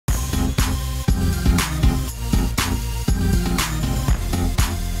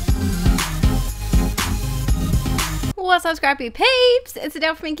What's up, Scrappy peeps? It's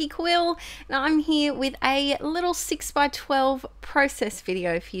Adele from Inkie Quill, and I'm here with a little 6x12 process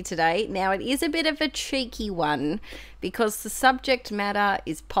video for you today. Now, it is a bit of a cheeky one because the subject matter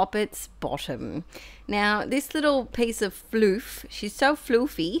is Poppet's bottom. Now, this little piece of floof, she's so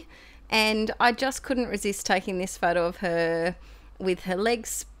floofy, and I just couldn't resist taking this photo of her with her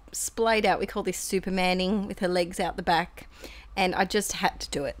legs splayed out. We call this Supermaning, with her legs out the back, and I just had to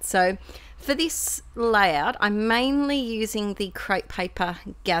do it. So for this layout, I'm mainly using the crepe paper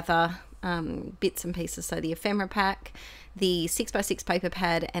gather bits and pieces. So the ephemera pack, the 6x6 paper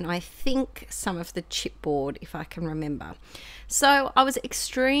pad, and I think some of the chipboard, if I can remember. So I was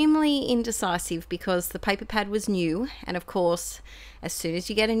extremely indecisive because the paper pad was new, and of course, as soon as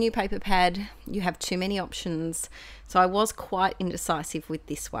you get a new paper pad, you have too many options. So I was quite indecisive with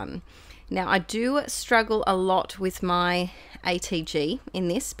this one. Now, I do struggle a lot with my ATG in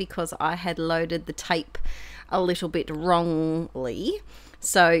this because I had loaded the tape a little bit wrongly.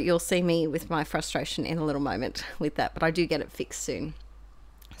 So you'll see me with my frustration in a little moment with that, but I do get it fixed soon.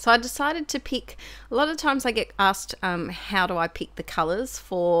 So I decided to pick, a lot of times I get asked how do I pick the colors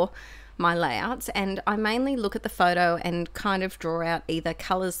for my layouts, and I mainly look at the photo and kind of draw out either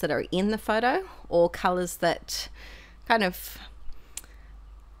colors that are in the photo or colors that kind of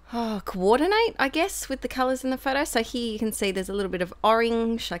coordinate, I guess, with the colors in the photo. So here you can see there's a little bit of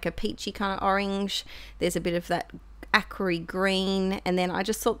orange, like a peachy kind of orange. There's a bit of that aquary green, and then I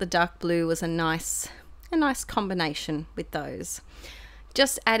just thought the dark blue was a nice combination with those.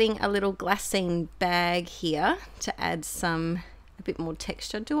 Just adding a little glassine bag here to add a bit more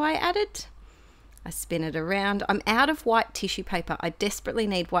texture. Do I add it? I spin it around. I'm out of white tissue paper. I desperately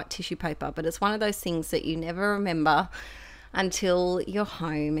need white tissue paper, but it's one of those things that you never remember until you're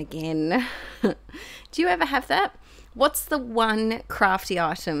home again. Do you ever have that? What's the one crafty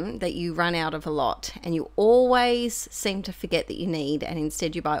item that you run out of a lot and you always seem to forget that you need, and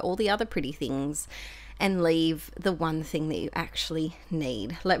instead you buy all the other pretty things and leave the one thing that you actually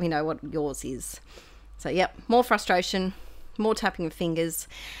need? Let me know what yours is. So yep, more frustration, more tapping of fingers,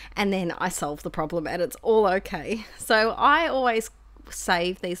 and then I solve the problem and it's all okay. So I always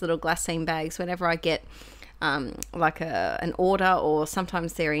save these little glassine bags whenever I get like an order, or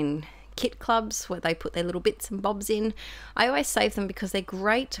sometimes they're in kit clubs where they put their little bits and bobs in. I always save them because they're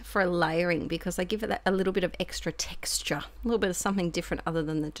great for layering, because they give it a little bit of extra texture, a little bit of something different other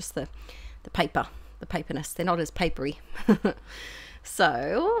than just the paper, the paperness. They're not as papery.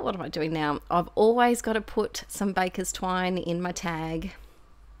 So what am I doing now? I've always got to put some baker's twine in my tag,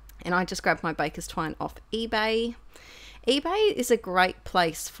 and I just grabbed my baker's twine off eBay. eBay is a great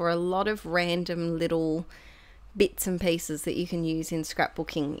place for a lot of random little bits and pieces that you can use in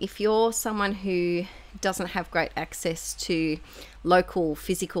scrapbooking. If you're someone who doesn't have great access to local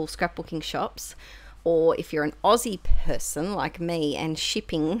physical scrapbooking shops, or if you're an Aussie person like me and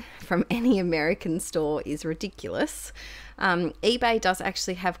shipping from any American store is ridiculous, eBay does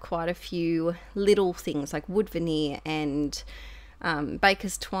actually have quite a few little things like wood veneer and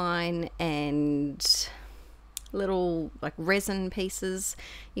baker's twine and little like resin pieces.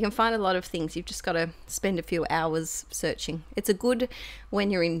 You can find a lot of things. You've just got to spend a few hours searching. It's a good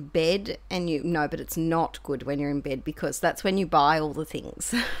when you're in bed, and you know, but it's not good when you're in bed because that's when you buy all the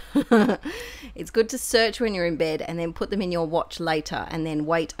things. It's good to search when you're in bed and then put them in your watch later, and then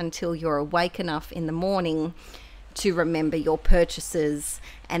wait until you're awake enough in the morning to remember your purchases,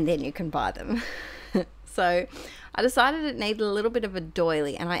 and then you can buy them. So I decided it needed a little bit of a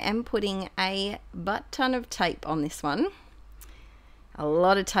doily, and I am putting a butt ton of tape on this one. A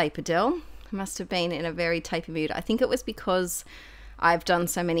lot of tape, Adele. I must have been in a very tapey mood. I think it was because I've done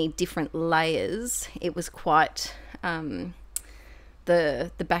so many different layers. It was quite,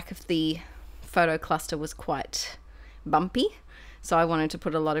 the back of the photo cluster was quite bumpy. So I wanted to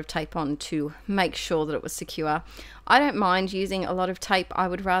put a lot of tape on to make sure that it was secure. I don't mind using a lot of tape. I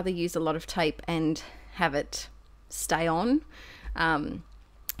would rather use a lot of tape and have it stay on.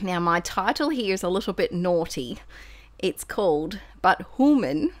 Now my title here is a little bit naughty. It's called But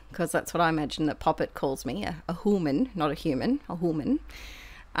Hoomin, because that's what I imagine that Poppet calls me, a Hoomin, not a human, a Hoomin.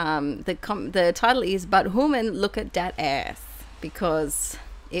 The title is But Hoomin, Look at Dat Ass, because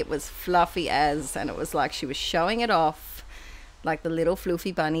it was fluffy as, and it was like she was showing it off like the little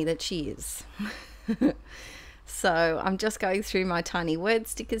floofy bunny that she is. So I'm just going through my tiny word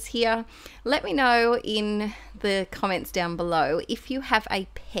stickers here. Let me know in the comments down below if you have a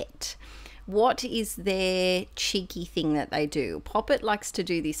pet. What is their cheeky thing that they do? Poppet likes to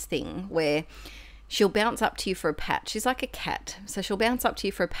do this thing where she'll bounce up to you for a pat. She's like a cat. So she'll bounce up to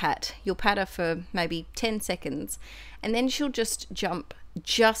you for a pat. You'll pat her for maybe 10 seconds, and then she'll just jump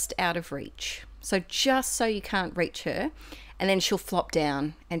just out of reach. So just so you can't reach her, and then she'll flop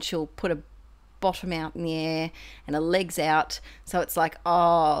down and she'll put a bottom out in the air and her legs out, so it's like,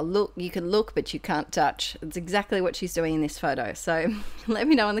 oh look, you can look but you can't touch. It's exactly what she's doing in this photo. So let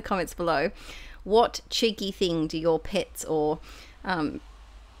me know in the comments below, what cheeky thing do your pets or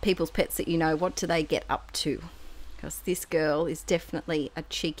people's pets that you know, what do they get up to? Because this girl is definitely a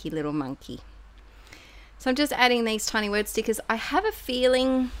cheeky little monkey. So I'm just adding these tiny word stickers. I have a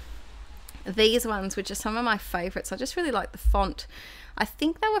feeling these ones, which are some of my favorites, I just really like the font. I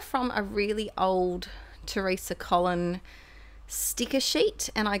think they were from a really old Teresa Collin sticker sheet,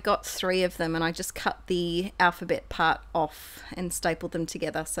 and I got 3 of them, and I just cut the alphabet part off and stapled them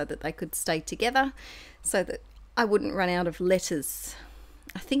together so that they could stay together, so that I wouldn't run out of letters.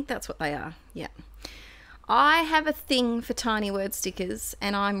 I think that's what they are. Yeah. I have a thing for tiny word stickers,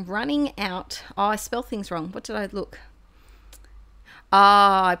 and I'm running out. Oh, I spell things wrong. What did I look?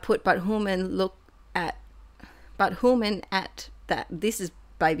 I put but Hoomin at that. This is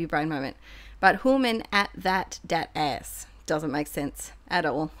baby brain moment. But Hoomin at that ass. Doesn't make sense at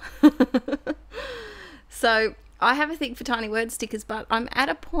all. So I have a thing for tiny word stickers, but I'm at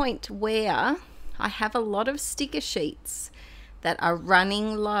a point where I have a lot of sticker sheets that are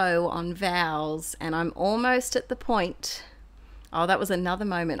running low on vowels, and I'm almost at the point. Oh, that was another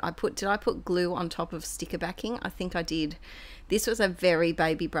moment. Did I put glue on top of sticker backing? I think I did. This was a very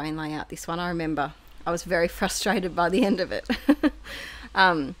baby brain layout, this one, I remember. I was very frustrated by the end of it.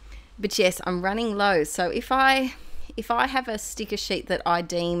 But yes, I'm running low. So if I have a sticker sheet that I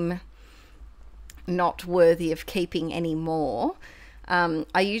deem not worthy of keeping anymore,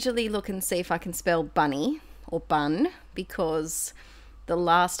 I usually look and see if I can spell bunny or bun, because the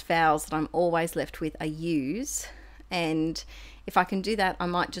last vowels that I'm always left with are U's, and if I can do that, I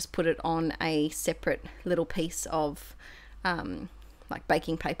might just put it on a separate little piece of like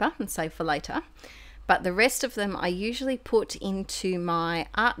baking paper and save for later. But the rest of them I usually put into my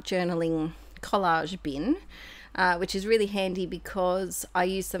art journaling collage bin, which is really handy because I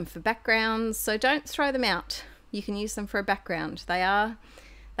use them for backgrounds. So don't throw them out. You can use them for a background. They are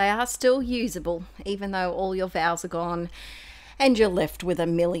still usable, even though all your vowels are gone and you're left with a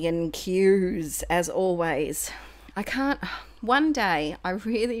million Q's as always. One day I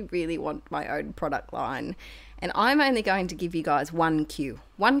really want my own product line, and I'm only going to give you guys 1 Q,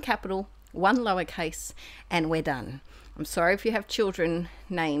 1 capital, 1 lowercase, and we're done. I'm sorry if you have children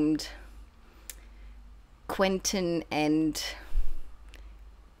named Quentin and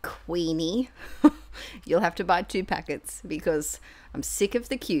Queenie. You'll have to buy 2 packets because I'm sick of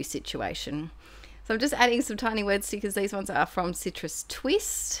the Q situation. So I'm just adding some tiny word stickers. These ones are from Citrus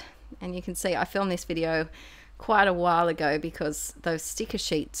Twist, and you can see I filmed this video quite a while ago because those sticker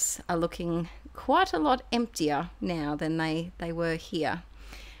sheets are looking quite a lot emptier now than they were here.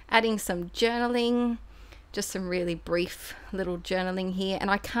 Adding some journaling, just some really brief little journaling here,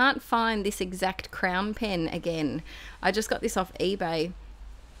 and I can't find this exact crown pen again. I just got this off eBay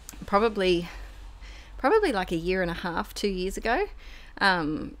probably like 1.5 years, 2 years ago,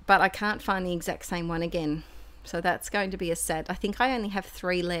 but I can't find the exact same one again, so that's going to be a sad. I think I only have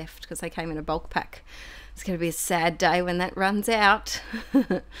 3 left because they came in a bulk pack. It's going to be a sad day when that runs out.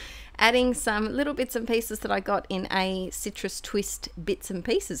 Adding some little bits and pieces that I got in a Citrus Twist bits and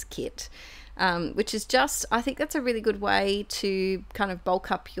pieces kit, which is just, I think that's a really good way to kind of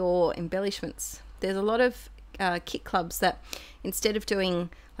bulk up your embellishments. There's a lot of kit clubs that instead of doing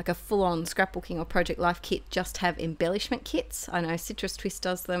like a full-on scrapbooking or project life kit, just have embellishment kits. I know Citrus Twist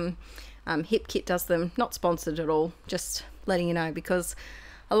does them, Hip Kit does them, not sponsored at all, just letting you know, because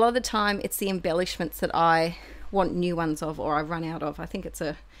a lot of the time it's the embellishments that I want new ones of or I run out of. I think it's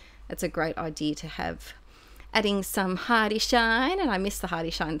a great idea to have. Adding some Hardy Shine, and I missed the Hardy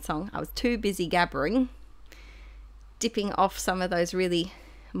Shine song. I was too busy gabbering, dipping off some of those really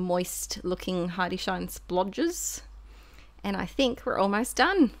moist looking Hardy Shine splodges, and I think we're almost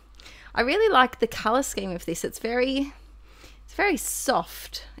done. I really like the color scheme of this. It's very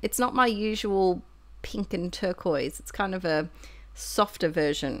soft. It's not my usual pink and turquoise. It's kind of a softer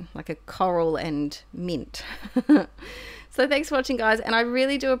version, like a coral and mint. So thanks for watching, guys, and I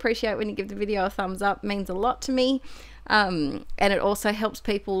really do appreciate when you give the video a thumbs up. It means a lot to me, and it also helps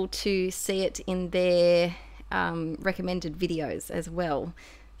people to see it in their recommended videos as well.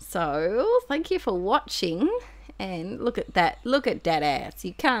 So thank you for watching, and look at that ass.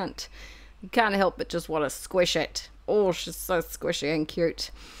 You can't help but just want to squish it. Oh, she's so squishy and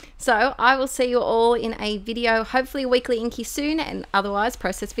cute. So I will see you all in a video, hopefully a weekly Inkie soon, and otherwise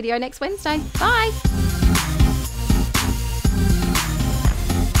process video next Wednesday. Bye.